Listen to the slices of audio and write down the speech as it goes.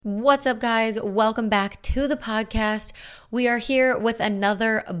What's up, guys? Welcome back to the podcast. We are here with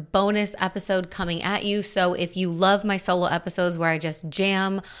another bonus episode coming at you. So if you love my solo episodes where I just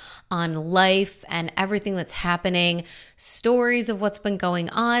jam on life and everything that's happening, stories of what's been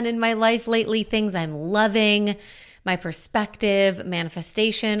going on in my life lately, things I'm loving, my perspective,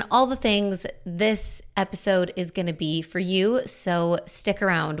 manifestation, all the things, this episode is going to be for you. So stick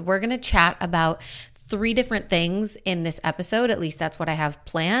around. We're going to chat about 3 different things in this episode. At least that's what I have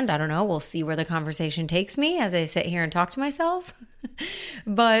planned. I don't know. We'll see where the conversation takes me as I sit here and talk to myself.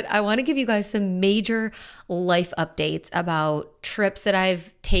 But I want to give you guys some major life updates about trips that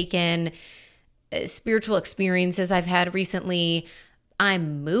I've taken, spiritual experiences I've had recently.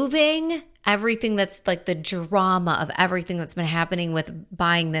 I'm moving, everything that's like the drama of everything that's been happening with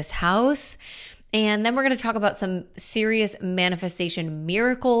buying this house. And then we're going to talk about some serious manifestation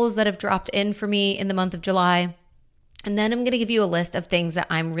miracles that have dropped in for me in the month of July. And then I'm going to give you a list of things that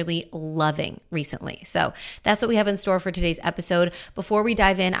I'm really loving recently. So that's what we have in store for today's episode. Before we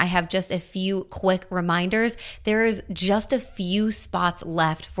dive in, I have just a few quick reminders. There is just a few spots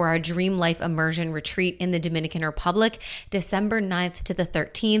left for our Dream Life Immersion Retreat in the Dominican Republic, December 9th to the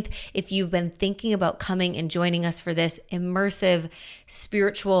 13th. If you've been thinking about coming and joining us for this immersive,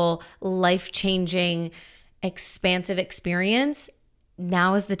 spiritual, life-changing, expansive experience,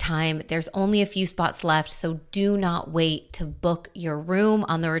 now is the time. There's only a few spots left, so do not wait to book your room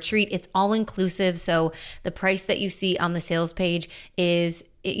on the retreat. It's all inclusive, so the price that you see on the sales page is,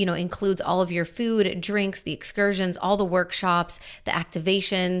 includes all of your food, drinks, the excursions, all the workshops, the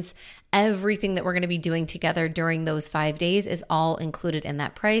activations. Everything that we're going to be doing together during those 5 days is all included in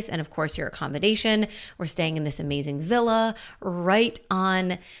that price. And of course, your accommodation. We're staying in this amazing villa right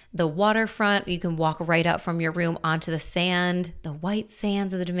on the waterfront. You can walk right out from your room onto the sand, the white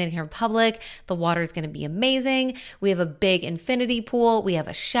sands of the Dominican Republic. The water is going to be amazing. We have a big infinity pool. We have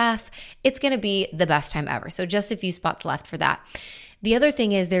a chef. It's going to be the best time ever. So just a few spots left for that. The other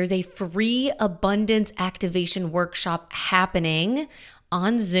thing is there's a free abundance activation workshop happening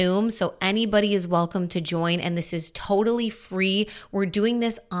on Zoom. So anybody is welcome to join, and this is totally free. We're doing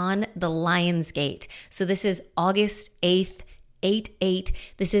this on the Lionsgate. So this is August 8th, 8/8.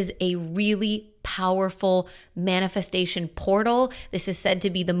 This is a really powerful manifestation portal. This is said to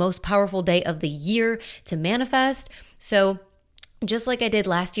be the most powerful day of the year to manifest. So just like I did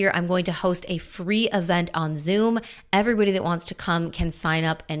last year, I'm going to host a free event on Zoom. Everybody that wants to come can sign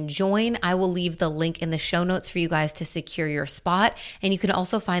up and join. I will leave the link in the show notes for you guys to secure your spot. And you can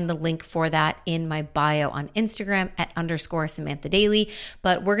also find the link for that in my bio on Instagram at _Samantha Daily.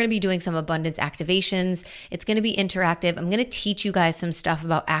 But we're going to be doing some abundance activations. It's going to be interactive. I'm going to teach you guys some stuff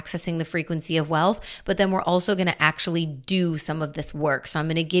about accessing the frequency of wealth, but then we're also going to actually do some of this work. So I'm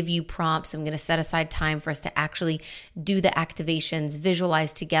going to give you prompts. I'm going to set aside time for us to actually do the activations,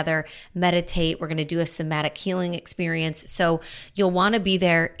 visualize together, meditate. We're going to do a somatic healing experience. So you'll want to be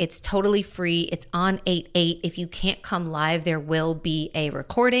there. It's totally free. It's on 8/8. If you can't come live, there will be a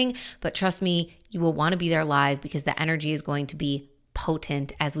recording, but trust me, you will want to be there live because the energy is going to be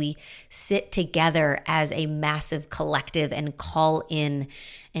potent as we sit together as a massive collective and call in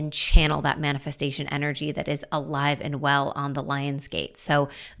and channel that manifestation energy that is alive and well on the Lionsgate. So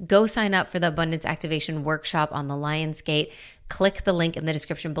go sign up for the Abundance Activation Workshop on the Lionsgate. Click the link in the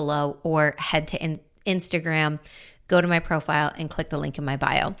description below or head to Instagram, go to my profile and click the link in my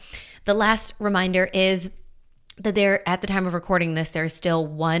bio. The last reminder is that at the time of recording this, there's still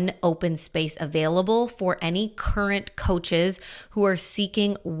one open space available for any current coaches who are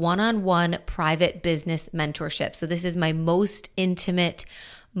seeking one-on-one private business mentorship. So this is my most intimate,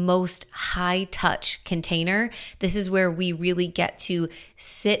 most high touch container. This is where we really get to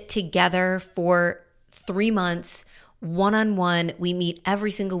sit together for 3 months, one-on-one. We meet every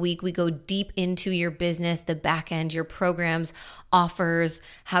single week. We go deep into your business, the back end, your programs, offers,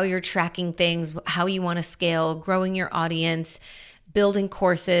 how you're tracking things, how you want to scale, growing your audience, building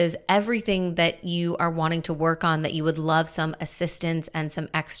courses, everything that you are wanting to work on that you would love some assistance and some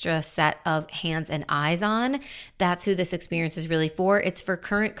extra set of hands and eyes on. That's who this experience is really for. It's for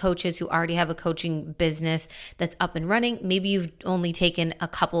current coaches who already have a coaching business that's up and running. Maybe you've only taken a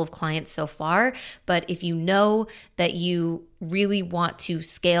couple of clients so far, but if you know that you really want to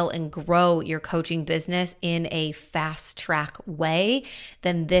scale and grow your coaching business in a fast track way,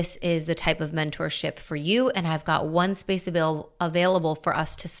 then this is the type of mentorship for you. And I've got one space available for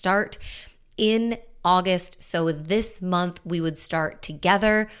us to start in August. So this month we would start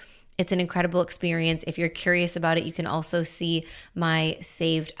together. It's an incredible experience. If you're curious about it, you can also see my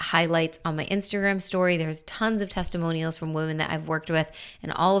saved highlights on my Instagram story. There's tons of testimonials from women that I've worked with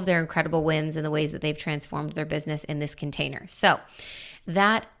and all of their incredible wins and the ways that they've transformed their business in this container. So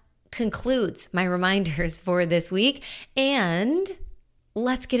that concludes my reminders for this week, and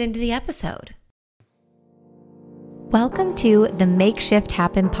let's get into the episode. Welcome to the Make Shift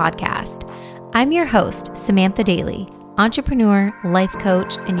Happen podcast. I'm your host, Samantha Daly, entrepreneur, life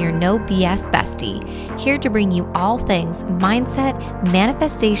coach, and your no BS bestie, here to bring you all things mindset,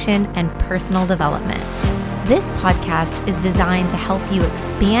 manifestation, and personal development. This podcast is designed to help you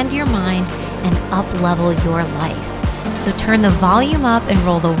expand your mind and up-level your life. So turn the volume up and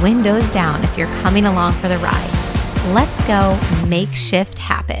roll the windows down if you're coming along for the ride. Let's go make shift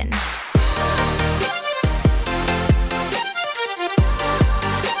happen.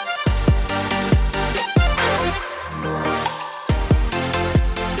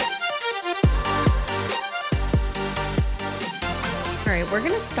 We're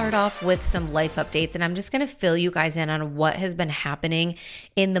going to start off with some life updates, and I'm just going to fill you guys in on what has been happening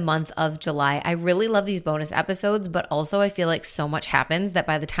in the month of July. I really love these bonus episodes, but also I feel like so much happens that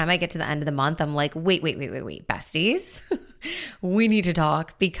by the time I get to the end of the month, I'm like, wait, besties, we need to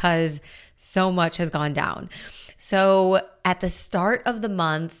talk because so much has gone down. So at the start of the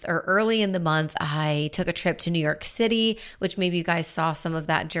month or early in the month, I took a trip to New York City, which maybe you guys saw some of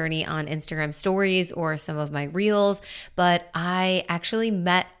that journey on Instagram stories or some of my reels, but I actually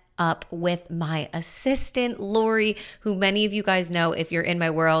met up with my assistant, Lori, who many of you guys know if you're in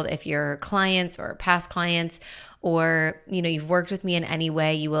my world, if you're clients or past clients, or you've worked with me in any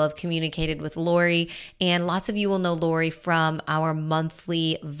way, you will have communicated with Lori. And lots of you will know Lori from our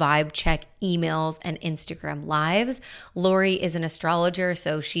monthly vibe check emails and Instagram lives. Lori is an astrologer,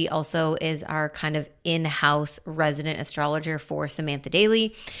 so she also is our kind of in-house resident astrologer for Samantha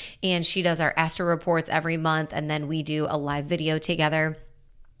Daly. And she does our astro reports every month, and then we do a live video together,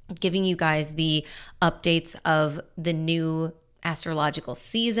 giving you guys the updates of the new astrological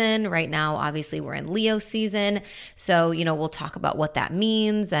season. Right now, obviously, we're in Leo season. So, we'll talk about what that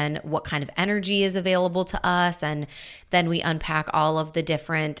means and what kind of energy is available to us. And then we unpack all of the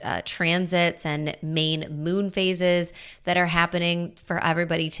different transits and main moon phases that are happening for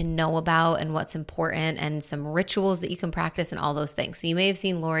everybody to know about and what's important, and some rituals that you can practice and all those things. So you may have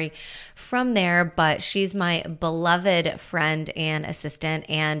seen Lori from there, but she's my beloved friend and assistant,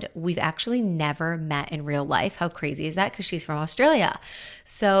 and we've actually never met in real life. How crazy is that? Because she's from Australia.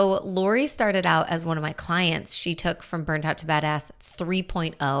 So Lori started out as one of my clients. She took From Burnt Out to Badass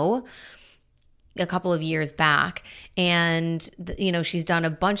 3.0 a couple of years back. And, she's done a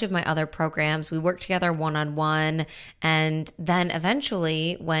bunch of my other programs. We worked together one-on-one. And then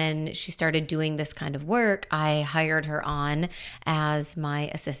eventually, when she started doing this kind of work, I hired her on as my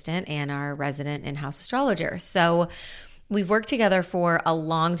assistant and our resident in-house astrologer. So we've worked together for a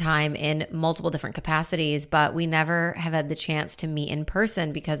long time in multiple different capacities, but we never have had the chance to meet in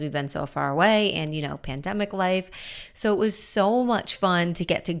person because we've been so far away and, pandemic life. So it was so much fun to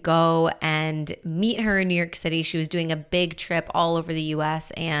get to go and meet her in New York City. She was doing a big trip all over the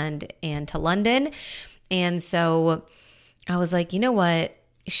US and to London. And so I was like, you know what?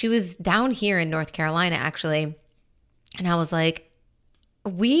 She was down here in North Carolina, actually. And I was like,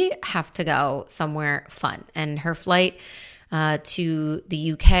 we have to go somewhere fun. And her flight to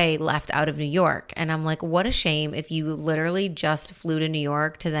the UK left out of New York. And I'm like, what a shame if you literally just flew to New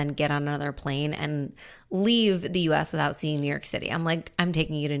York to then get on another plane and leave the US without seeing New York City. I'm like, I'm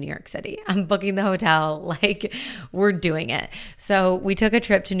taking you to New York City. I'm booking the hotel. Like, we're doing it. So we took a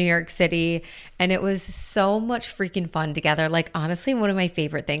trip to New York City, and it was so much freaking fun together. Like, honestly, one of my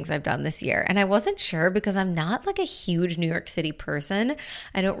favorite things I've done this year. And I wasn't sure because I'm not like a huge New York City person.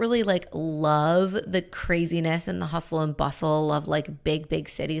 I don't really love the craziness and the hustle and bustle of big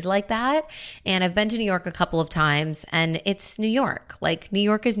cities like that. And I've been to New York a couple of times, and it's New York. Like, New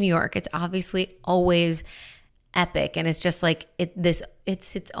York is New York. It's obviously always epic, and it's just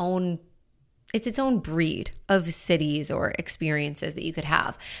it's its own breed of cities or experiences that you could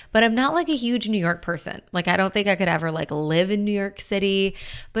have. But I'm not a huge New York person. I don't think I could ever live in New York City.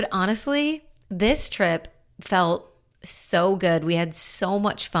 But honestly, this trip felt so good. We had so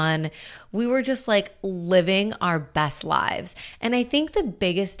much fun. We were just living our best lives. And I think the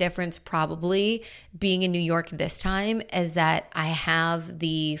biggest difference probably being in New York this time is that I have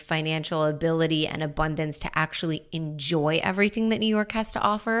the financial ability and abundance to actually enjoy everything that New York has to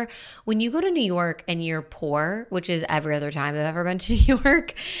offer. When you go to New York and you're poor, which is every other time I've ever been to New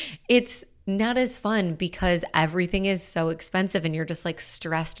York, it's not as fun because everything is so expensive and you're just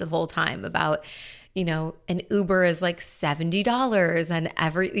stressed the whole time about an Uber is $70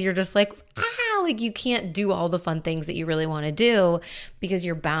 and you're just like you can't do all the fun things that you really want to do because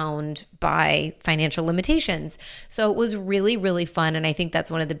you're bound by financial limitations. So it was really, really fun. And I think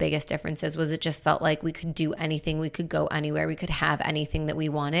that's one of the biggest differences was it just felt like we could do anything. We could go anywhere. We could have anything that we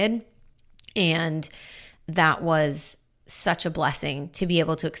wanted. And that was such a blessing to be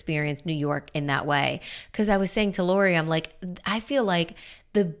able to experience New York in that way. Because I was saying to Lori, I'm like, I feel like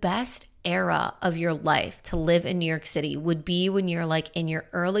the best era of your life to live in New York City would be when you're like in your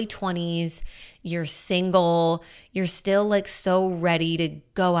early 20s, you're single, you're still like so ready to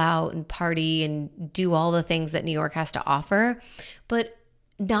go out and party and do all the things that New York has to offer. But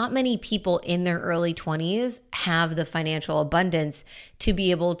not many people in their early 20s have the financial abundance to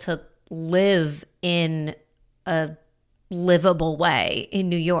be able to live in a livable way in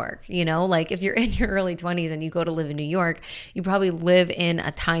New York. You know, like if you're in your early 20s and you go to live in New York, you probably live in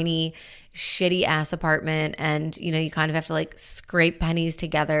a tiny, shitty ass apartment, and you know, you kind of have to like scrape pennies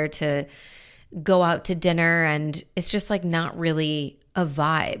together to go out to dinner, and it's just like not really a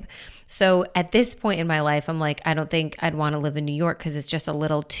vibe. So at this point in my life, I'm like, I don't think I'd want to live in New York because it's just a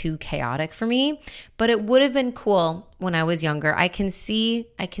little too chaotic for me. But it would have been cool when I was younger. I can see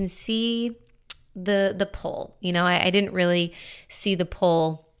the pull. You know, I didn't really see the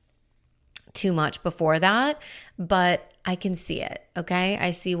pull too much before that, but I can see it. Okay.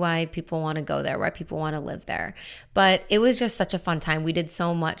 I see why people want to go there, why people want to live there. But it was just such a fun time. We did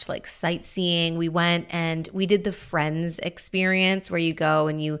so much like sightseeing. We went and we did the Friends experience where you go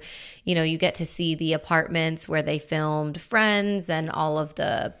and you get to see the apartments where they filmed Friends and all of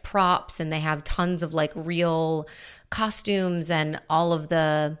the props, and they have tons of like real costumes and all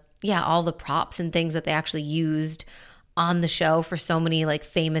the props and things that they actually used on the show for so many like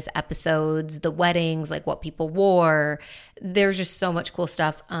famous episodes, the weddings, like what people wore. There's just so much cool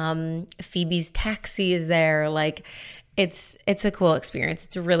stuff. Phoebe's taxi is there. Like it's a cool experience.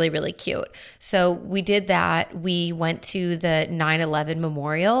 It's really, really cute. So we did that. We went to the 9/11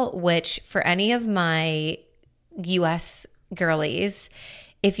 memorial, which for any of my US girlies,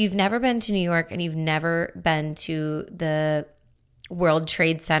 if you've never been to New York and you've never been to the World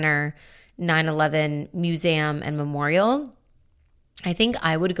Trade Center 9/11 Museum and Memorial, I think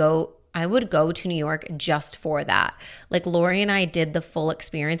I would go to New York just for that. Like Lori and I did the full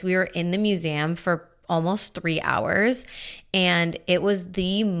experience. We were in the museum for almost 3 hours, and it was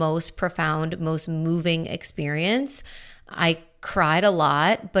the most profound, most moving experience. I cried a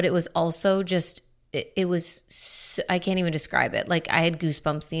lot, but it was also just, it was I can't even describe it. Like I had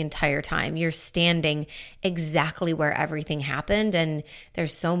goosebumps the entire time. You're standing exactly where everything happened. And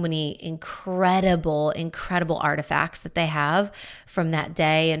there's so many incredible, incredible artifacts that they have from that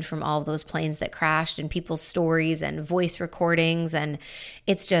day and from all of those planes that crashed and people's stories and voice recordings. And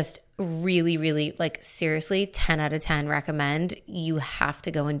it's just really, really like seriously 10 out of 10 recommend. You have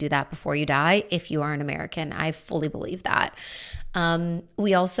to go and do that before you die if you are an American. I fully believe that.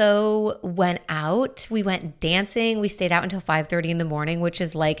 We also went out, we went dancing. We stayed out until 5:30 in the morning, which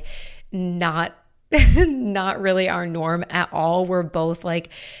is like not really our norm at all. We're both like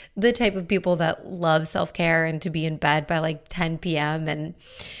the type of people that love self-care and to be in bed by like 10 p.m.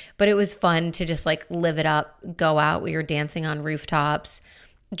 But it was fun to just like live it up, go out. We were dancing on rooftops,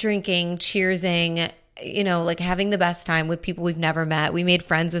 drinking, cheersing, you know, like having the best time with people we've never met. We made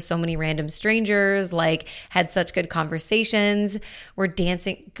friends with so many random strangers, like had such good conversations. We're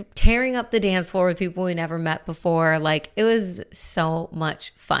dancing, tearing up the dance floor with people we never met before. Like it was so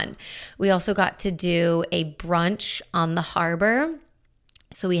much fun. We also got to do a brunch on the harbor.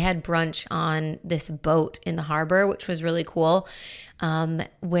 So we had brunch on this boat in the harbor, which was really cool,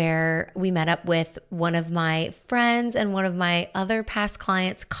 where we met up with one of my friends and one of my other past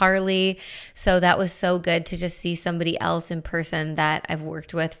clients, Carly. So that was so good to just see somebody else in person that I've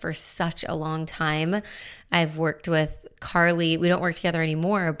worked with for such a long time. I've worked with Carly. We don't work together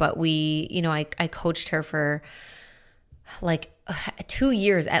anymore, but I coached her for like 2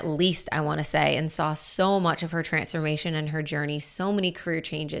 years at least, I want to say, and saw so much of her transformation and her journey, so many career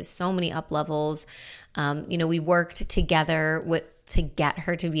changes, so many up levels. We worked together to get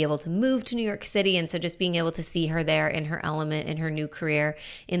her to be able to move to New York City. And so just being able to see her there in her element, in her new career,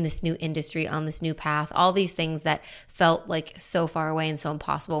 in this new industry, on this new path, all these things that felt like so far away and so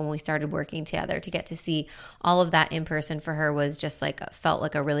impossible when we started working together, to get to see all of that in person for her was just like, felt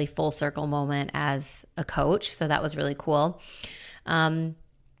like a really full circle moment as a coach. So that was really cool.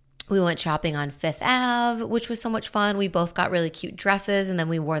 We went shopping on Fifth Ave, which was so much fun. We both got really cute dresses and then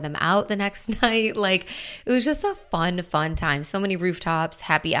we wore them out the next night. Like, it was just a fun time. So many rooftops,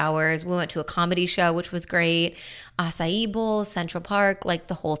 happy hours. We went to a comedy show, which was great. Acai Bowl, Central Park, like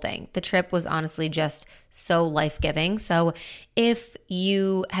the whole thing. The trip was honestly just so life-giving. So if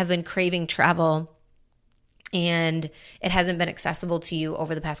you have been craving travel and it hasn't been accessible to you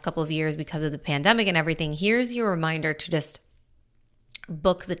over the past couple of years because of the pandemic and everything, here's your reminder to just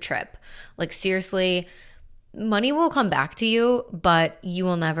book the trip. Like, seriously, money will come back to you, but you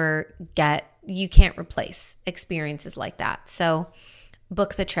can't replace experiences like that. So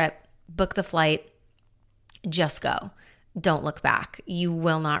book the trip, book the flight, just go. Don't look back. You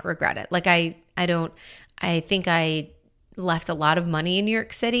will not regret it. Like, I think I left a lot of money in New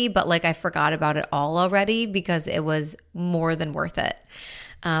York City, but like I forgot about it all already because it was more than worth it.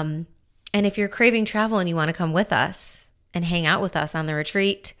 And if you're craving travel and you want to come with us and hang out with us on the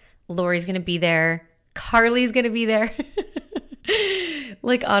retreat, Lori's going to be there. Carly's going to be there.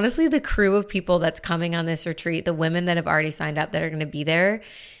 Like, honestly, the crew of people that's coming on this retreat, the women that have already signed up that are going to be there,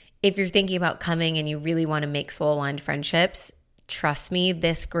 if you're thinking about coming and you really want to make soul-aligned friendships, trust me,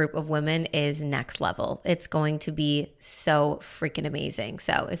 this group of women is next level. It's going to be so freaking amazing.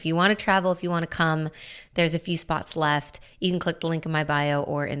 So if you want to travel, if you want to come, there's a few spots left. You can click the link in my bio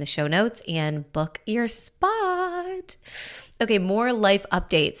or in the show notes and book your spot. Okay, more life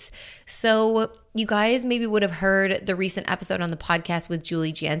updates. So you guys maybe would have heard the recent episode on the podcast with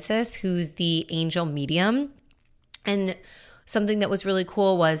Julie Jancis, who's the angel medium. And something that was really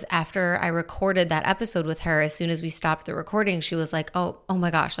cool was after I recorded that episode with her, as soon as we stopped the recording, she was like, oh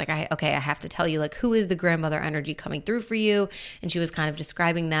my gosh, like I have to tell you, like, who is the grandmother energy coming through for you? And she was kind of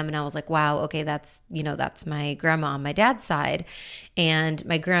describing them. And I was like, wow, okay, that's my grandma on my dad's side. And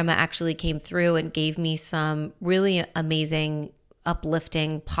my grandma actually came through and gave me some really amazing,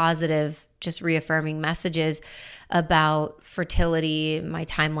 uplifting, positive, just reaffirming messages about fertility, my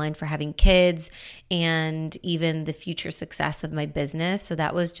timeline for having kids, and even the future success of my business. So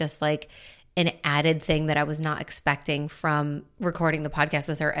that was just like an added thing that I was not expecting from recording the podcast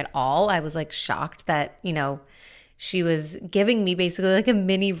with her at all. I was like shocked that, she was giving me basically like a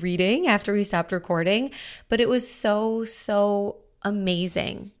mini reading after we stopped recording. But it was so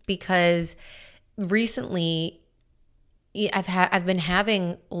amazing because recently I've been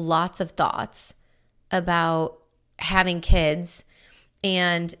having lots of thoughts about having kids,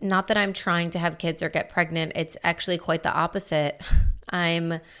 and not that I'm trying to have kids or get pregnant. It's actually quite the opposite.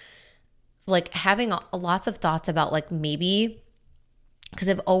 I'm like having lots of thoughts about like maybe, because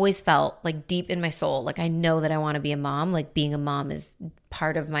I've always felt like deep in my soul, like I know that I want to be a mom. Like being a mom is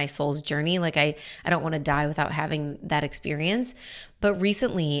part of my soul's journey. Like I don't want to die without having that experience. But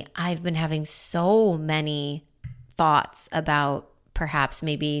recently I've been having so many thoughts about perhaps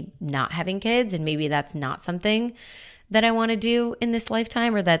maybe not having kids, and maybe that's not something that I want to do in this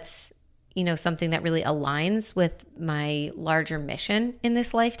lifetime, or that's, something that really aligns with my larger mission in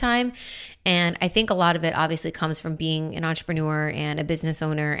this lifetime. And I think a lot of it obviously comes from being an entrepreneur and a business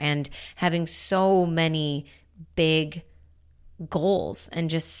owner and having so many big goals and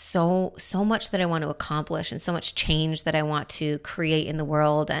just so much that I want to accomplish and so much change that I want to create in the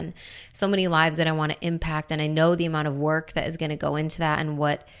world and so many lives that I want to impact. And I know the amount of work that is going to go into that and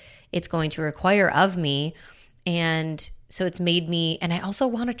what it's going to require of me. And so it's made me, and I also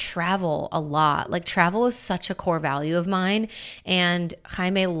want to travel a lot. Like travel is such a core value of mine, and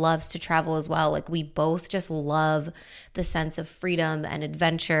Jaime loves to travel as well. Like we both just love the sense of freedom and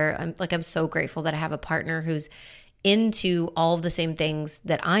adventure. I'm so grateful that I have a partner who's into all of the same things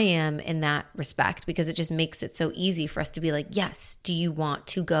that I am in that respect, because it just makes it so easy for us to be like, yes, do you want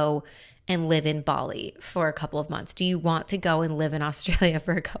to go and live in Bali for a couple of months? Do you want to go and live in Australia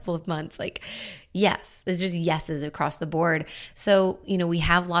for a couple of months? Like, yes, it's just yeses across the board. So, we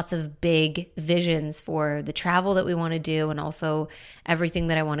have lots of big visions for the travel that we want to do and also everything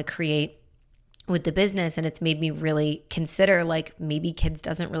that I want to create with the business. And it's made me really consider like maybe kids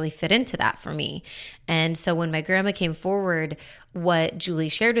doesn't really fit into that for me. And so when my grandma came forward, what Julie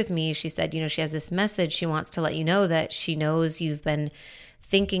shared with me, she said, she has this message. She wants to let you know that she knows you've been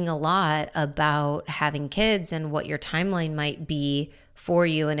thinking a lot about having kids and what your timeline might be for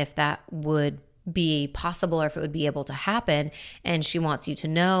you and if that would be possible or if it would be able to happen. And she wants you to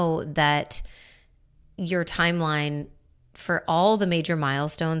know that your timeline for all the major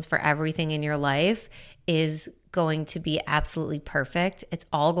milestones for everything in your life is going to be absolutely perfect. It's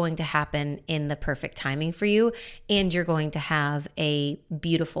all going to happen in the perfect timing for you. And you're going to have a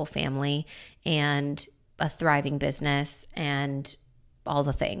beautiful family and a thriving business and all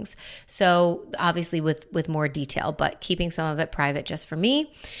the things. So obviously with more detail, but keeping some of it private just for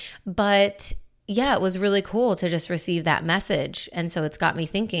me. But yeah, it was really cool to just receive that message. And so it's got me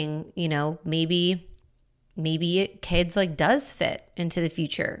thinking, maybe kids like does fit into the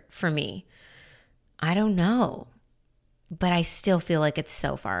future for me. I don't know, but I still feel like it's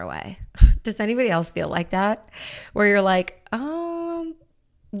so far away. Does anybody else feel like that? Where you're like,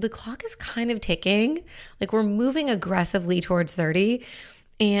 the clock is kind of ticking. Like we're moving aggressively towards 30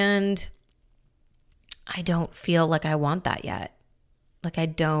 and I don't feel like I want that yet. Like I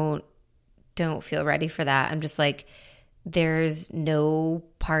don't feel ready for that. I'm just like, there's no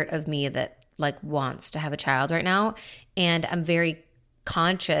part of me that like wants to have a child right now. And I'm very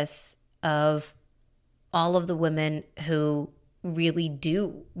conscious of all of the women who really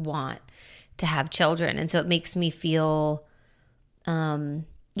do want to have children. And so it makes me feel,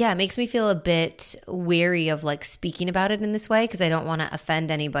 it makes me feel a bit weary of like speaking about it in this way because I don't want to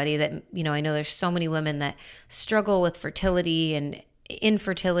offend anybody that, I know there's so many women that struggle with fertility and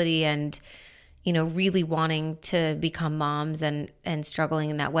infertility and, really wanting to become moms and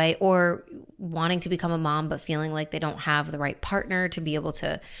struggling in that way, or wanting to become a mom but feeling like they don't have the right partner to be able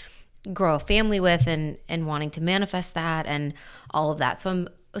to grow a family with and wanting to manifest that and all of that. So I'm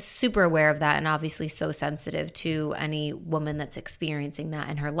super aware of that and obviously so sensitive to any woman that's experiencing that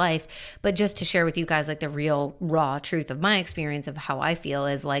in her life. But just to share with you guys like the real raw truth of my experience of how I feel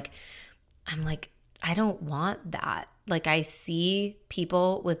is like, I'm like, I don't want that. Like I see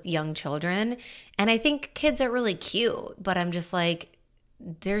people with young children and I think kids are really cute, but I'm just like,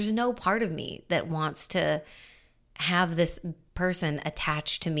 there's no part of me that wants to have this person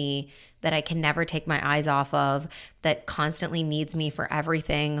attached to me that I can never take my eyes off of, that constantly needs me for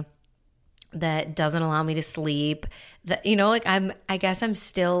everything, that doesn't allow me to sleep, that, I guess I'm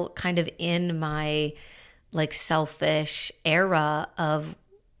still kind of in my like selfish era of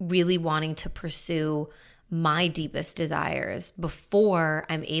really wanting to pursue my deepest desires before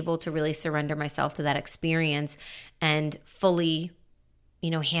I'm able to really surrender myself to that experience and fully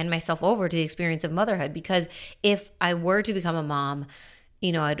hand myself over to the experience of motherhood. Because if I were to become a mom,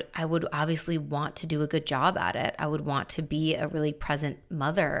 I would obviously want to do a good job at it. I would want to be a really present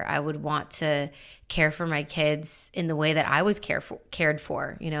mother. I would want to care for my kids in the way that I was cared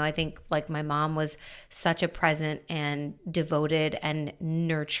for. I think like my mom was such a present and devoted and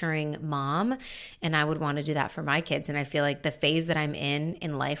nurturing mom, and I would want to do that for my kids. And I feel like the phase that I'm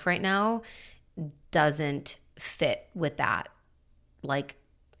in life right now doesn't fit with that like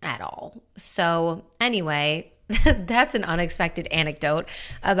at all. So anyway, that's an unexpected anecdote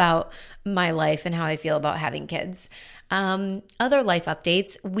about my life and how I feel about having kids. Other life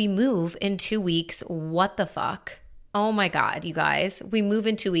updates. We move in 2 weeks. What the fuck? Oh my God, you guys. We move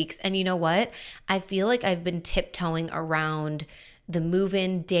in 2 weeks. And you know what? I feel like I've been tiptoeing around the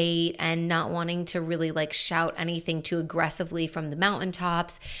move-in date and not wanting to really like shout anything too aggressively from the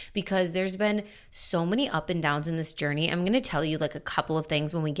mountaintops because there's been so many up and downs in this journey. I'm going to tell you like a couple of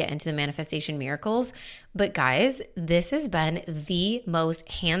things when we get into the manifestation miracles. But guys, this has been the most,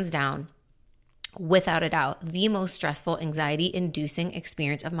 hands down, without a doubt, the most stressful, anxiety-inducing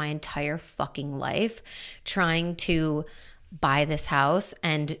experience of my entire fucking life, trying to buy this house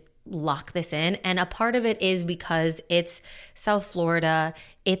and lock this in. And a part of it is because it's South Florida,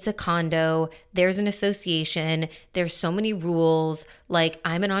 it's a condo, there's an association, there's so many rules. Like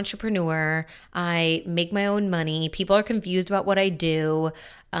I'm an entrepreneur, I make my own money, people are confused about what I do.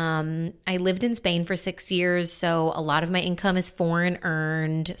 I lived in Spain for 6 years, so a lot of my income is foreign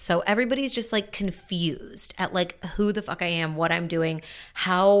earned. So everybody's just like confused at like who the fuck I am, what I'm doing,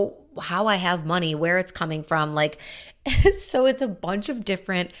 how I have money, where it's coming from. Like, so it's a bunch of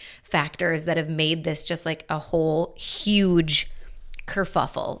different factors that have made this just like a whole huge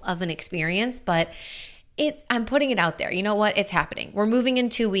kerfuffle of an experience. But I'm putting it out there. You know what? It's happening. We're moving in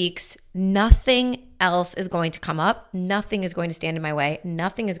 2 weeks. Nothing else is going to come up. Nothing is going to stand in my way.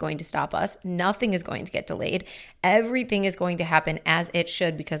 Nothing is going to stop us. Nothing is going to get delayed. Everything is going to happen as it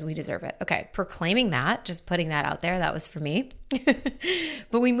should because we deserve it. Okay, proclaiming that, just putting that out there. That was for me.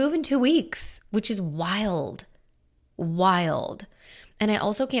 But we move in 2 weeks, which is wild. Wild. And I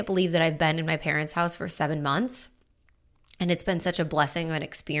also can't believe that I've been in my parents' house for 7 months. And it's been such a blessing of an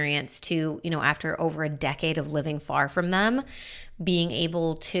experience to, after over a decade of living far from them, being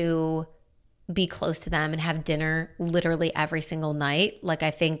able to be close to them and have dinner literally every single night. Like I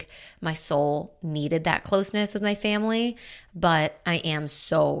think my soul needed that closeness with my family, but I am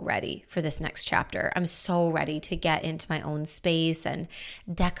so ready for this next chapter. I'm so ready to get into my own space and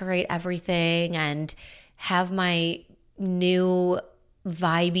decorate everything and have my new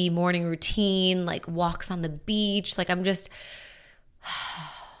vibey morning routine, like walks on the beach. Like I'm just,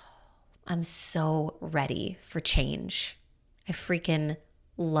 I'm so ready for change. I freaking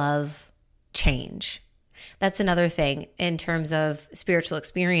love change. That's another thing in terms of spiritual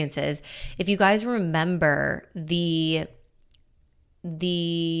experiences. If you guys remember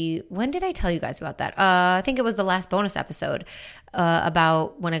when did I tell you guys about that? I think it was the last bonus episode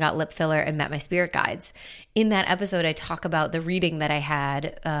about when I got lip filler and met my spirit guides. In that episode, I talk about the reading that I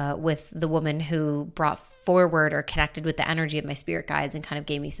had with the woman who brought forward or connected with the energy of my spirit guides and kind of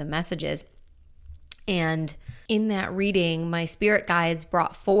gave me some messages. And in that reading, my spirit guides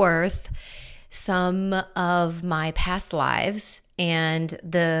brought forth some of my past lives and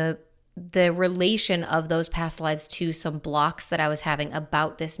the relation of those past lives to some blocks that I was having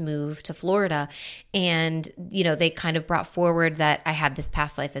about this move to Florida. And, they kind of brought forward that I had this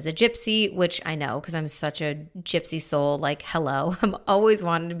past life as a gypsy, which I know because I'm such a gypsy soul, like, hello, I'm always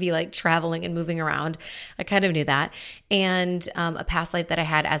wanting to be like traveling and moving around. I kind of knew that. And a past life that I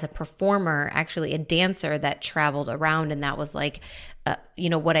had as a performer, actually a dancer that traveled around, and that was like,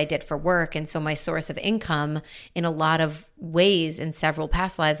 what I did for work. And so my source of income in a lot of ways in several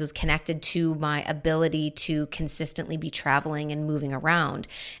past lives was connected to my ability to consistently be traveling and moving around.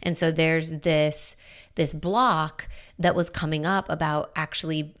 And so there's this block that was coming up about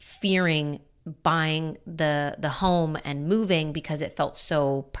actually fearing buying the home and moving because it felt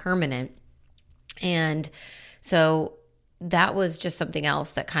so permanent. And so that was just something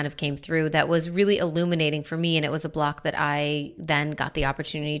else that kind of came through that was really illuminating for me. And it was a block that I then got the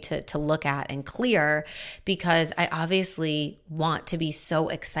opportunity to look at and clear, because I obviously want to be so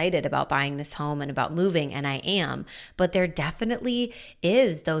excited about buying this home and about moving, and I am. But there definitely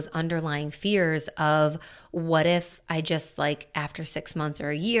is those underlying fears of, what if I just after 6 months or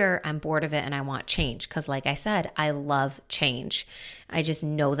a year, I'm bored of it and I want change? Because like I said, I love change. I just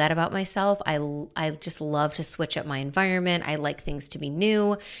know that about myself. I just love to switch up my environment. I like things to be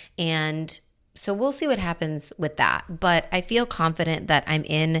new. And so we'll see what happens with that. But I feel confident that I'm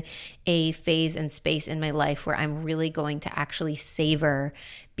in a phase and space in my life where I'm really going to actually savor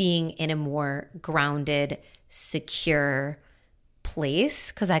being in a more grounded, secure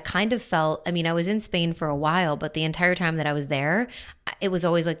place. Because I kind of felt, I was in Spain for a while, but the entire time that I was there, it was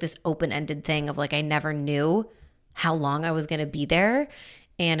always like this open-ended thing of I never knew how long I was going to be there.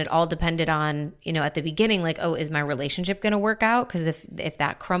 And it all depended on, at the beginning, is my relationship going to work out? Because if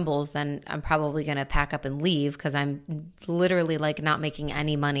that crumbles, then I'm probably going to pack up and leave, because I'm literally not making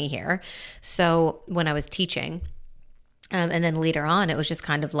any money here. So when I was teaching, and then later on, it was just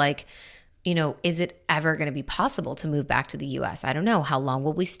kind of is it ever going to be possible to move back to the US? I don't know. How long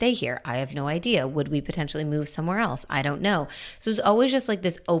will we stay here? I have no idea. Would we potentially move somewhere else? I don't know. So it's always just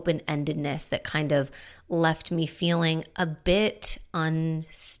this open-endedness that kind of left me feeling a bit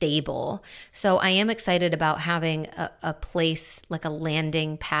unstable. So I am excited about having a place, like a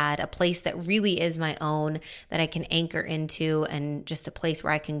landing pad, a place that really is my own, that I can anchor into, and just a place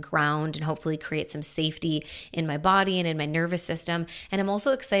where I can ground and hopefully create some safety in my body and in my nervous system. And I'm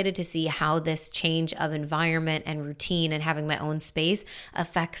also excited to see how this change of environment and routine and having my own space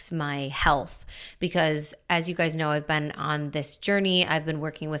affects my health. Because as you guys know, I've been on this journey. I've been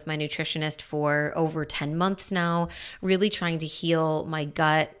working with my nutritionist for over 10 months now, really trying to heal my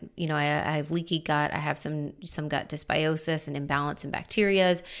gut. I have leaky gut. I have some gut dysbiosis and imbalance in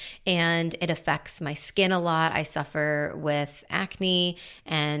bacterias, and it affects my skin a lot. I suffer with acne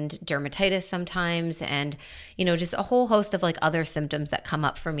and dermatitis sometimes, and just a whole host of other symptoms that come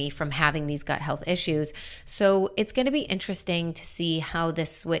up for me from having these gut health issues. So it's going to be interesting to see how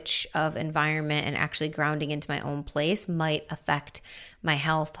this switch of environment and actually grounding into my own place might affect my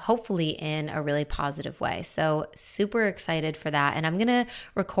health, hopefully in a really positive way. So super excited for that. And I'm going to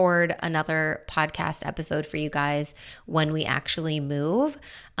record another podcast episode for you guys when we actually move,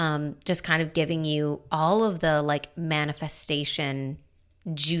 just kind of giving you all of the manifestation,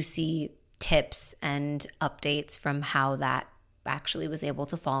 juicy tips and updates from how that actually was able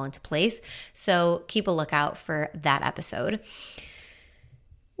to fall into place. So keep a lookout for that episode.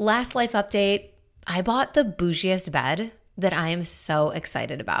 Last life update, I bought the bougiest bed that I am so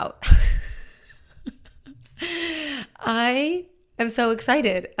excited about. I am so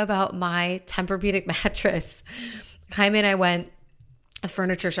excited about my Tempur-Pedic mattress. Jaime and I went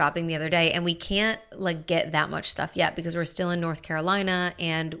furniture shopping the other day, and we can't get that much stuff yet because we're still in North Carolina,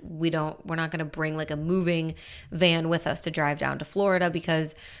 and we're not going to bring a moving van with us to drive down to Florida,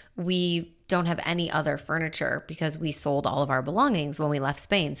 because we don't have any other furniture because we sold all of our belongings when we left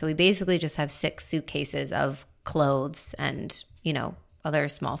Spain. So we basically just have 6 suitcases of clothes and, other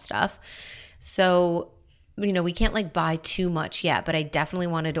small stuff. So we can't like buy too much yet, but I definitely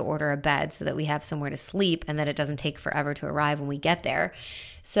wanted to order a bed so that we have somewhere to sleep and that it doesn't take forever to arrive when we get there.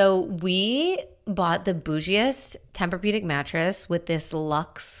 So we bought the bougiest Tempur-Pedic mattress with this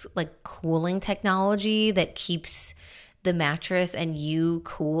luxe like cooling technology that keeps the mattress and you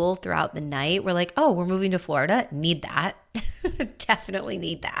cool throughout the night. We're like, oh, we're moving to Florida. Need that. Definitely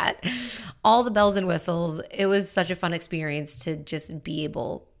need that. All the bells and whistles. It was such a fun experience to just be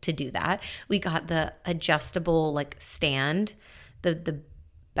able to do that. We got the adjustable like stand, the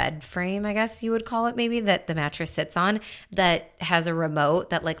bed frame, I guess you would call it, maybe, that the mattress sits on, that has a remote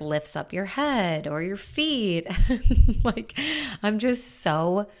that like lifts up your head or your feet. Like, I'm just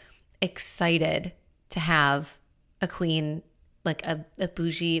so excited to have a queen, like a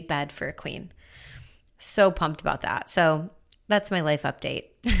bougie bed for a queen. So pumped about that. So that's my life update.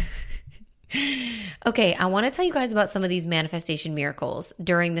 Okay, I want to tell you guys about some of these manifestation miracles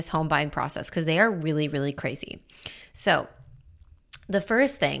during this home buying process because they are really, really crazy. So the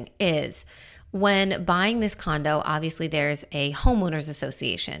first thing is, when buying this condo, obviously there's a homeowners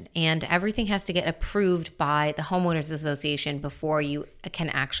association and everything has to get approved by the homeowners association before you can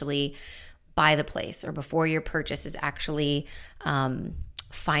actually buy the place or before your purchase is actually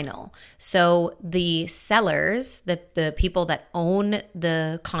final. So the sellers, the people that own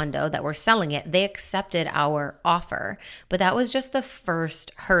the condo that were selling it, they accepted our offer, but that was just the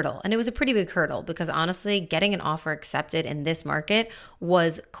first hurdle. And it was a pretty big hurdle because honestly, getting an offer accepted in this market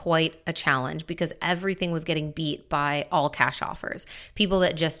was quite a challenge because everything was getting beat by all cash offers. People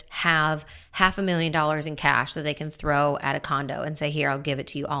that just have $500,000 in cash that they can throw at a condo and say, here, I'll give it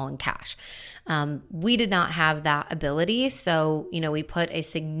to you all in cash. We did not have that ability. So, we put a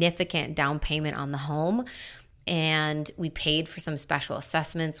significant down payment on the home and we paid for some special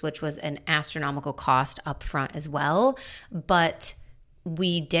assessments, which was an astronomical cost up front as well. But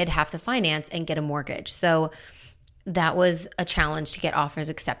we did have to finance and get a mortgage. So that was a challenge to get offers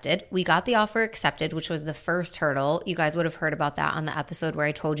accepted. We got the offer accepted, which was the first hurdle. You guys would have heard about that on the episode where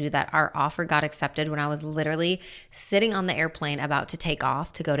I told you that our offer got accepted when I was literally sitting on the airplane about to take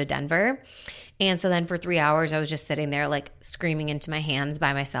off to go to Denver. And so then for 3 hours, I was just sitting there like screaming into my hands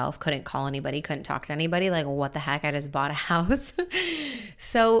by myself, couldn't call anybody, couldn't talk to anybody, like what the heck, I just bought a house.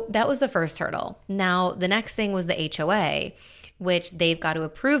 So that was the first hurdle. Now, the next thing was the HOA, which they've got to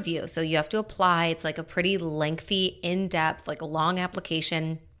approve you. So you have to apply. It's like a pretty lengthy, in-depth, like a long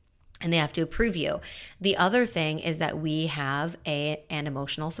application, and they have to approve you. The other thing is that we have an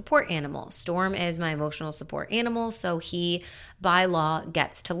emotional support animal. Storm is my emotional support animal, so he, by law,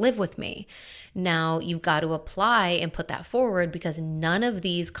 gets to live with me. Now, you've got to apply and put that forward because none of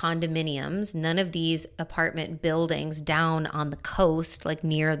these condominiums, none of these apartment buildings down on the coast, like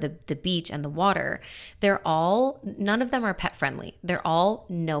near the beach and the water, none of them are pet friendly. They're all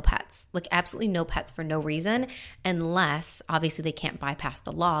no pets, like absolutely no pets for no reason, unless obviously they can't bypass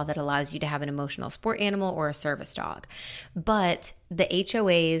the law that allows you to have an emotional support animal or a service dog. But the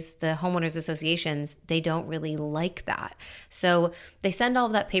HOAs, the homeowners associations, they don't really like that. So they send all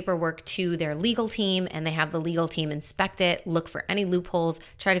of that paperwork to their legal team and they have the legal team inspect it, look for any loopholes,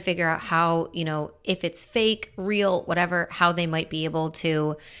 try to figure out how, if it's fake, real, whatever, how they might be able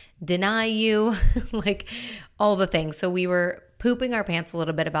to deny you, like all the things. So we were pooping our pants a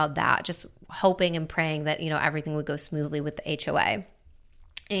little bit about that, just hoping and praying that, everything would go smoothly with the HOA.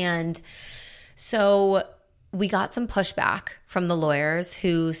 And so we got some pushback from the lawyers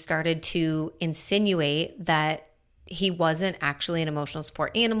who started to insinuate that he wasn't actually an emotional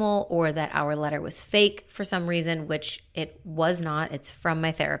support animal or that our letter was fake for some reason, which it was not. It's from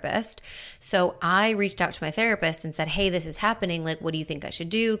my therapist. So I reached out to my therapist and said, hey, this is happening. Like, what do you think I should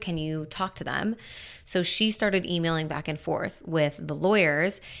do? Can you talk to them? So she started emailing back and forth with the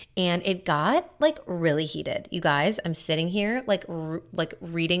lawyers and it got like really heated. You guys, I'm sitting here like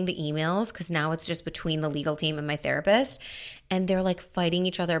reading the emails because now it's just between the legal team and my therapist. And they're like fighting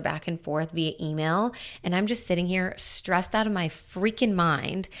each other back and forth via email. And I'm just sitting here stressed out of my freaking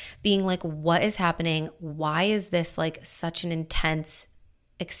mind being like, what is happening? Why is this like such an intense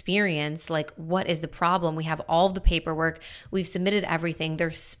experience? Like, what is the problem? We have all of the paperwork. We've submitted everything.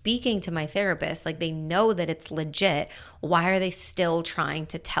 They're speaking to my therapist. Like, they know that it's legit. Why are they still trying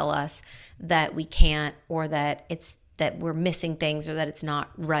to tell us that we can't, or that we're missing things, or that it's not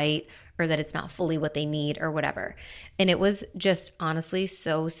right, or that it's not fully what they need, or whatever? And it was just honestly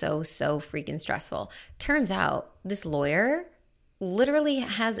so freaking stressful. Turns out this lawyer literally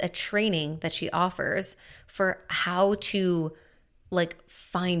has a training that she offers for how to like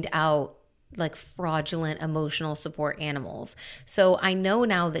find out like fraudulent emotional support animals. So I know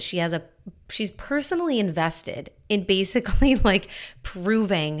now that she's personally invested in basically like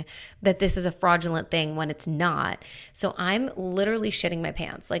proving that this is a fraudulent thing when it's not. So I'm literally shitting my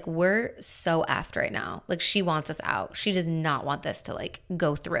pants. Like, we're so effed right now. Like, she wants us out. She does not want this to like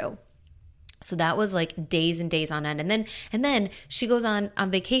go through. So that was like days and days on end. And then she goes on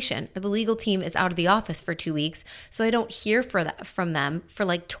vacation, or the legal team is out of the office for 2 weeks. So I don't hear from them for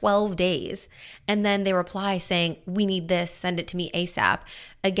like 12 days. And then they reply saying, we need this, send it to me ASAP.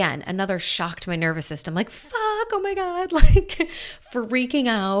 Again, another shock to my nervous system. Like, fuck, oh my God, like freaking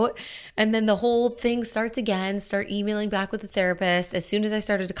out. And then the whole thing starts again, start emailing back with the therapist. As soon as I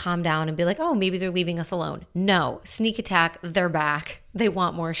started to calm down and be like, oh, maybe they're leaving us alone. No, sneak attack, they're back. They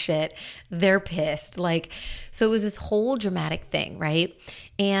want more shit. They're pissed. Like, so it was this whole dramatic thing, right?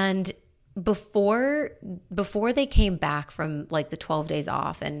 And before they came back from like the 12 days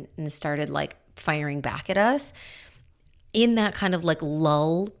off and started like firing back at us, in that kind of like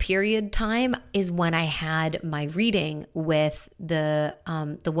lull period time is when I had my reading with the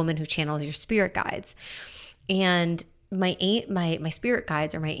woman who channels your spirit guides. And my spirit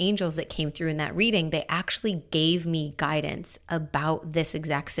guides, or my angels that came through in that reading, they actually gave me guidance about this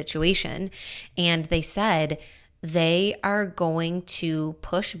exact situation. And they said they are going to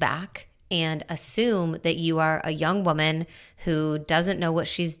push back and assume that you are a young woman who doesn't know what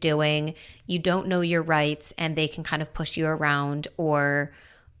she's doing, you don't know your rights, and they can kind of push you around or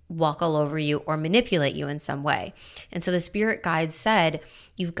walk all over you or manipulate you in some way. And so the spirit guides said,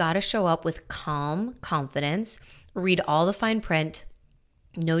 you've got to show up with calm confidence, read all the fine print,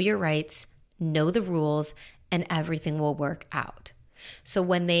 know your rights, know the rules, and everything will work out. So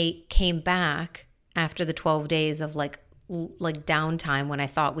when they came back after the 12 days of like downtime, when I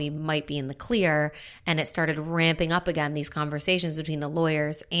thought we might be in the clear, and it started ramping up again, these conversations between the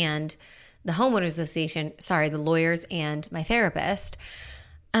lawyers and the homeowners association, the lawyers and my therapist,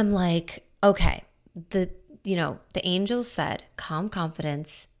 I'm like, okay, the angels said, calm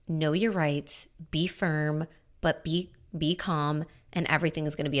confidence, know your rights, be firm, but be calm, and everything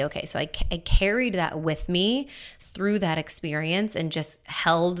is going to be okay. So I carried that with me through that experience and just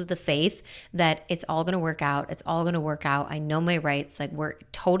held the faith that it's all going to work out. It's all going to work out. I know my rights. Like, we're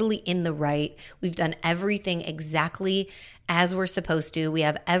totally in the right. We've done everything exactly as we're supposed to. We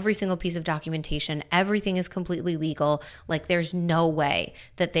have every single piece of documentation. Everything is completely legal. Like, there's no way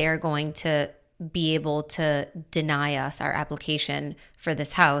that they are going to be able to deny us our application for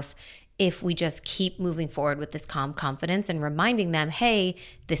this house if we just keep moving forward with this calm confidence and reminding them, hey,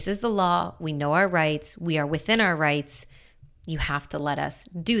 this is the law. We know our rights. We are within our rights. You have to let us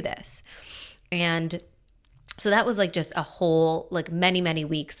do this. And so that was like just a whole, like many, many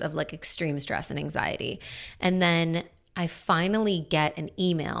weeks of like extreme stress and anxiety. And then I finally get an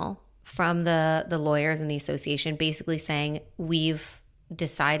email from the lawyers and the association basically saying, we've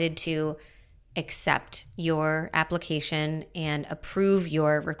decided to accept your application and approve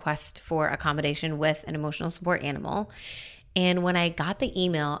your request for accommodation with an emotional support animal. And when I got the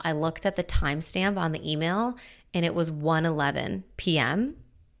email, I looked at the timestamp on the email and it was 1:11 p.m.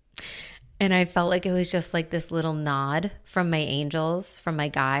 And I felt like it was just like this little nod from my angels, from my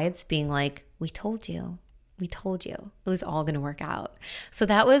guides, being like, we told you. We told you it was all going to work out. So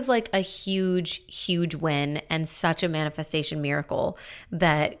that was like a huge, huge win and such a manifestation miracle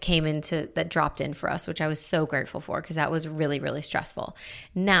that dropped in for us, which I was so grateful for because that was really, really stressful.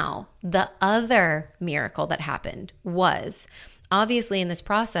 Now, the other miracle that happened was, obviously in this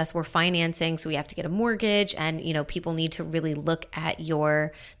process, we're financing, so we have to get a mortgage, and people need to really look at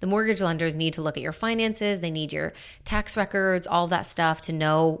the mortgage lenders need to look at your finances. They need your tax records, all that stuff to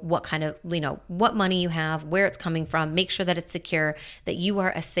know what kind of, what money you have, where it's coming from, make sure that it's secure, that you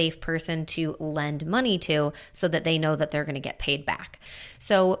are a safe person to lend money to so that they know that they're going to get paid back.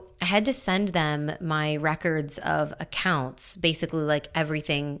 So I had to send them my records of accounts, basically like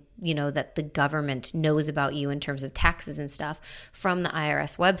everything, that the government knows about you in terms of taxes and stuff from the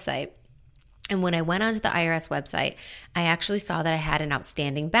IRS website. And when I went onto the IRS website, I actually saw that I had an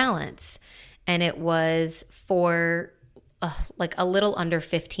outstanding balance, and it was for like a little under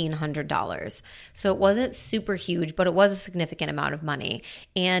 $1,500. So it wasn't super huge, but it was a significant amount of money.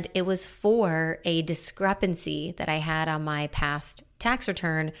 And it was for a discrepancy that I had on my past tax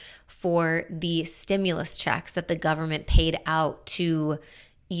return for the stimulus checks that the government paid out to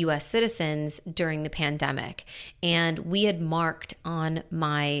U.S. citizens during the pandemic. And we had marked on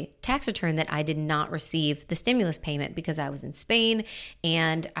my tax return that I did not receive the stimulus payment because I was in Spain,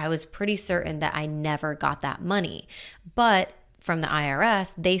 and I was pretty certain that I never got that money. But from the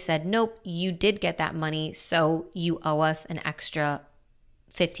IRS, they said, nope, you did get that money, so you owe us an extra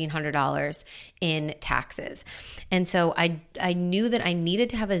 $1,500 in taxes. And so I knew that I needed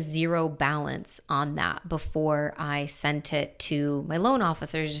to have a zero balance on that before I sent it to my loan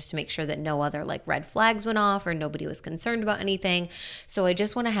officers, just to make sure that no other like red flags went off or nobody was concerned about anything. So I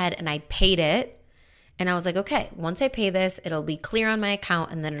just went ahead and I paid it. And I was like, okay, once I pay this, it'll be clear on my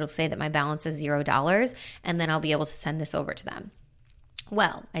account, and then it'll say that my balance is $0, and then I'll be able to send this over to them.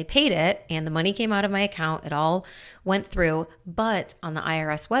 Well, I paid it and the money came out of my account. It all went through, but on the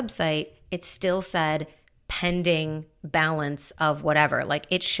IRS website, it still said pending balance of whatever. Like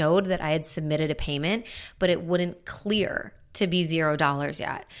it showed that I had submitted a payment, but it wouldn't clear to be $0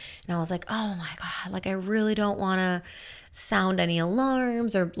 yet. And I was like, oh my God, like I really don't want to sound any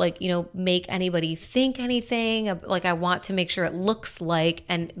alarms or like, make anybody think anything. Like I want to make sure it looks like,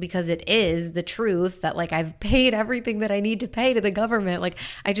 and because it is the truth that like I've paid everything that I need to pay to the government. Like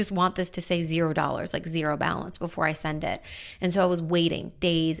I just want this to say $0, like zero balance before I send it. And so I was waiting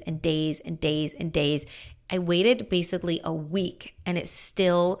days and days and days and days. I waited basically a week and it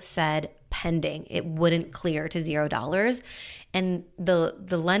still said pending. It wouldn't clear to $0. And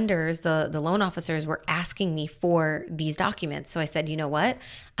the lenders, the loan officers were asking me for these documents. So I said, you know what?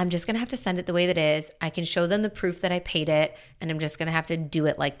 I'm just going to have to send it the way that it is. I can show them the proof that I paid it, and I'm just going to have to do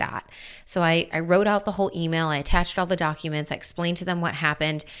it like that. So I wrote out the whole email. I attached all the documents. I explained to them what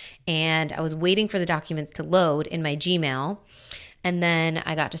happened, and I was waiting for the documents to load in my Gmail. And then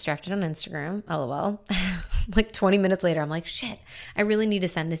I got distracted on Instagram, LOL. Like 20 minutes later, I'm like, shit, I really need to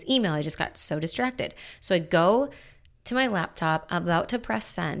send this email. I just got so distracted. So I go to my laptop, about to press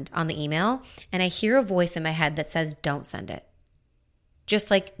send on the email, and I hear a voice in my head that says, don't send it. Just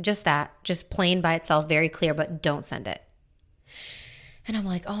that, just plain by itself, very clear, but don't send it. And I'm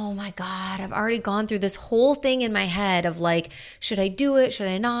like, oh my God, I've already gone through this whole thing in my head of like, should I do it? Should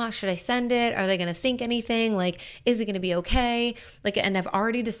I not? Should I send it? Are they going to think anything? Like, is it going to be okay? Like, and I've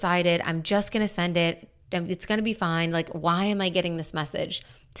already decided I'm just going to send it. It's going to be fine. Like, why am I getting this message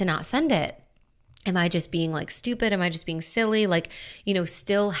to not send it? Am I just being like stupid? Am I just being silly? Like,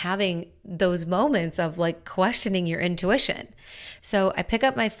 still having those moments of like questioning your intuition. So I pick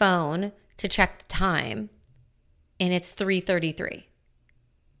up my phone to check the time and it's 3:33.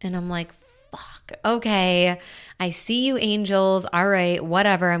 And I'm like, fuck, okay, I see you, angels. All right,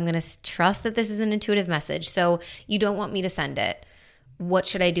 whatever. I'm going to trust that this is an intuitive message. So you don't want me to send it. What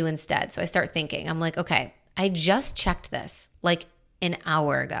should I do instead? So I start thinking, I'm like, okay, I just checked this like an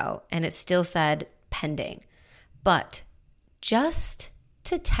hour ago and it still said pending. But just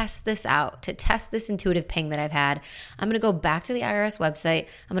to test this out, to test this intuitive ping that I've had, I'm going to go back to the IRS website.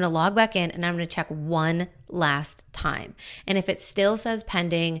 I'm going to log back in and I'm going to check one last time. And if it still says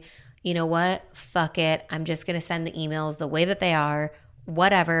pending, you know what? Fuck it. I'm just going to send the emails the way that they are,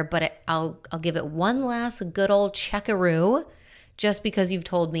 whatever. But I'll give it one last good old checkaroo just because you've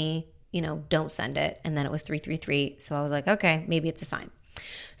told me, don't send it. And then it was 333. So I was like, okay, maybe it's a sign.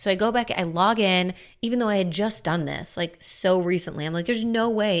 So I go back, I log in, even though I had just done this like so recently. I'm like, there's no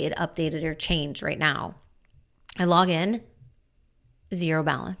way it updated or changed right now. I log in, zero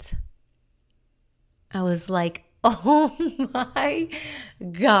balance. I was like, oh my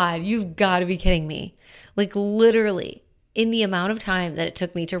God, you've got to be kidding me. Like literally in the amount of time that it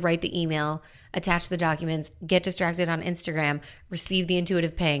took me to write the email, attach the documents, get distracted on Instagram, receive the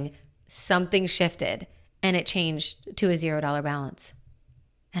intuitive ping, something shifted and it changed to a $0 balance.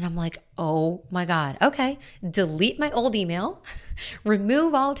 And I'm like, oh my God, okay, delete my old email,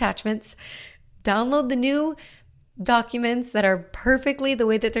 remove all attachments, download the new documents that are perfectly the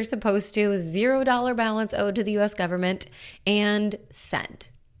way that they're supposed to, $0 balance owed to the US government, and send.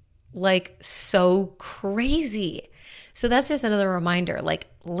 Like, so crazy. So that's just another reminder, like,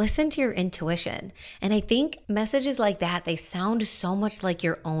 listen to your intuition. And I think messages like that, they sound so much like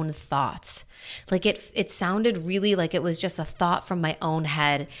your own thoughts. Like it sounded really like it was just a thought from my own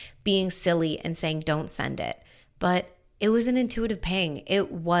head being silly and saying, don't send it. But it was an intuitive ping.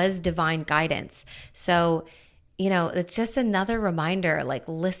 It was divine guidance. So, it's just another reminder, like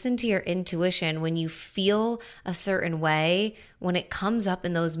listen to your intuition when you feel a certain way, when it comes up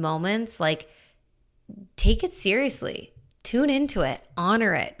in those moments, like take it seriously, tune into it,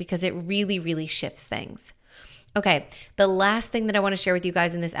 honor it, because it really, really shifts things. Okay, the last thing that I want to share with you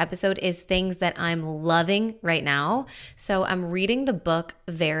guys in this episode is things that I'm loving right now. So I'm reading the book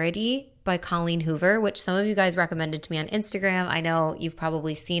Verity by Colleen Hoover, which some of you guys recommended to me on Instagram. I know you've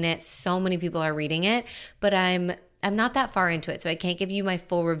probably seen it. So many people are reading it, but I'm not that far into it, so I can't give you my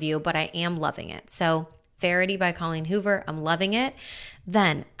full review, but I am loving it. So Verity by Colleen Hoover, I'm loving it.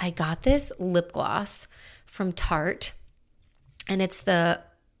 Then I got this lip gloss from Tarte, and it's the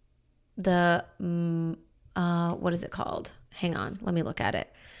what is it called? hang on, let me look at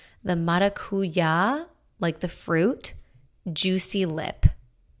it. The maracuya, like the fruit, juicy lip.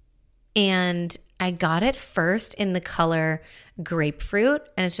 And I got it first in the color grapefruit,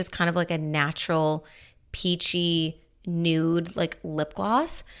 and it's just kind of like a natural peachy nude like lip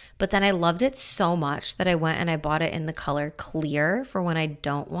gloss. But then I loved it so much that I went and I bought it in the color clear for when I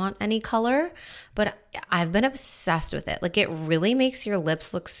don't want any color. But I've been obsessed with it. Like it really makes your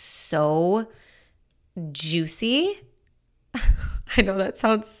lips look so juicy. I know that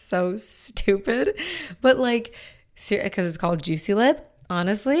sounds so stupid, but like, because it's called Juicy Lip,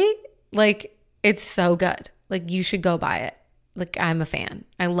 honestly, like it's so good. Like you should go buy it. Like I'm a fan.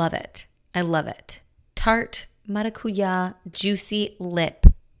 I love it. I love it. Tarte Maracuya Juicy Lip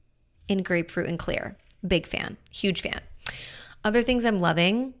in grapefruit and clear. Big fan. Huge fan. Other things I'm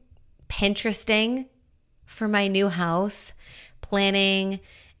loving, Pinteresting for my new house, planning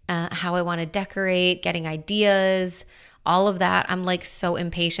how I want to decorate, getting ideas, all of that. I'm like so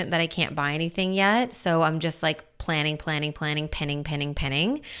impatient that I can't buy anything yet. So I'm just like planning,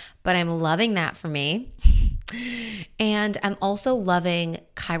 pinning. But I'm loving that for me. And I'm also loving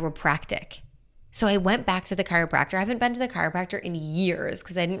chiropractic. So I went back to the chiropractor. I haven't been to the chiropractor in years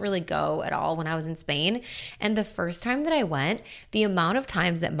because I didn't really go at all when I was in Spain. And the first time that I went, the amount of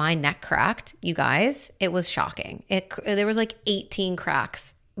times that my neck cracked, you guys, it was shocking. There was like 18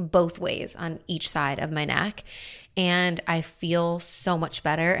 cracks both ways on each side of my neck. And I feel so much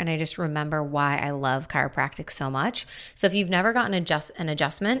better. And I just remember why I love chiropractic so much. So if you've never gotten an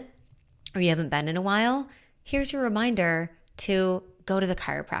adjustment or you haven't been in a while, here's your reminder to go to the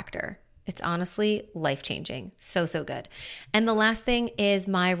chiropractor. It's honestly life-changing. So good. And the last thing is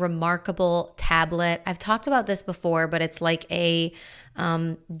my Remarkable tablet. I've talked about this before, but it's like a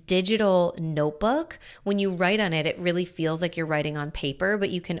digital notebook. When you write on it, it really feels like you're writing on paper, but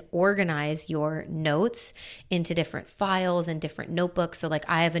you can organize your notes into different files and different notebooks. So like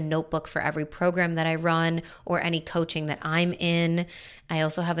I have a notebook for every program that I run or any coaching that I'm in. I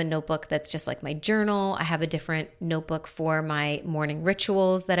also have a notebook that's just like my journal. I have a different notebook for my morning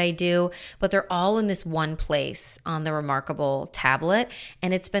rituals that I do, but they're all in this one place on the Remarkable tablet.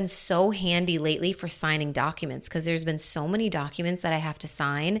 And it's been so handy lately for signing documents because there's been so many documents that I have to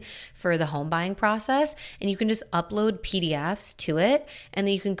sign for the home buying process. And you can just upload PDFs to it. And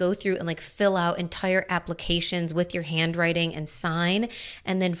then you can go through and like fill out entire applications with your handwriting and sign.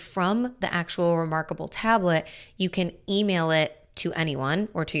 And then from the actual Remarkable tablet, you can email it to anyone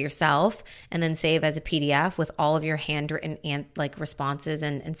or to yourself and then save as a PDF with all of your handwritten and like responses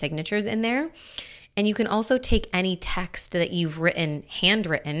and signatures in there. And you can also take any text that you've written,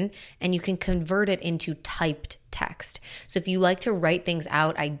 handwritten, and you can convert it into typed text. So if you like to write things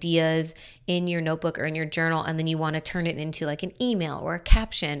out, ideas in your notebook or in your journal, and then you want to turn it into like an email or a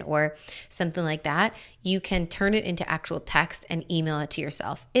caption or something like that, you can turn it into actual text and email it to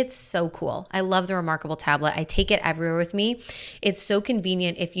yourself. It's so cool. I love the Remarkable tablet. I take it everywhere with me. It's so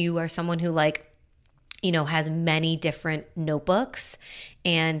convenient if you are someone who has many different notebooks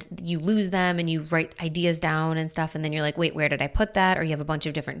and you lose them and you write ideas down and stuff. And then you're like, wait, where did I put that? Or you have a bunch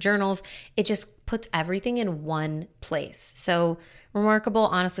of different journals. It just puts everything in one place. So Remarkable,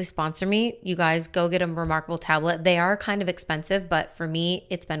 honestly, sponsor me. You guys go get a Remarkable tablet. They are kind of expensive, but for me,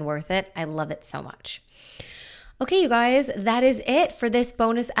 it's been worth it. I love it so much. Okay, you guys, that is it for this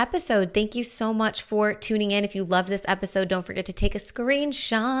bonus episode. Thank you so much for tuning in. If you loved this episode, don't forget to take a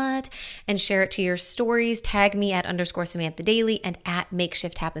screenshot and share it to your stories. Tag me at _SamanthaDaily and at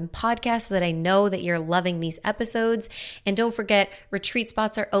Makeshift Happen Podcast so that I know that you're loving these episodes. And don't forget, retreat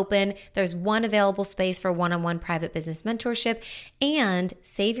spots are open. There's one available space for one-on-one private business mentorship. And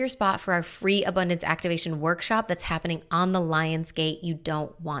save your spot for our free abundance activation workshop that's happening on the Lionsgate. You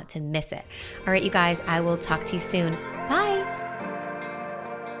don't want to miss it. All right, you guys, I will talk to you soon. Bye.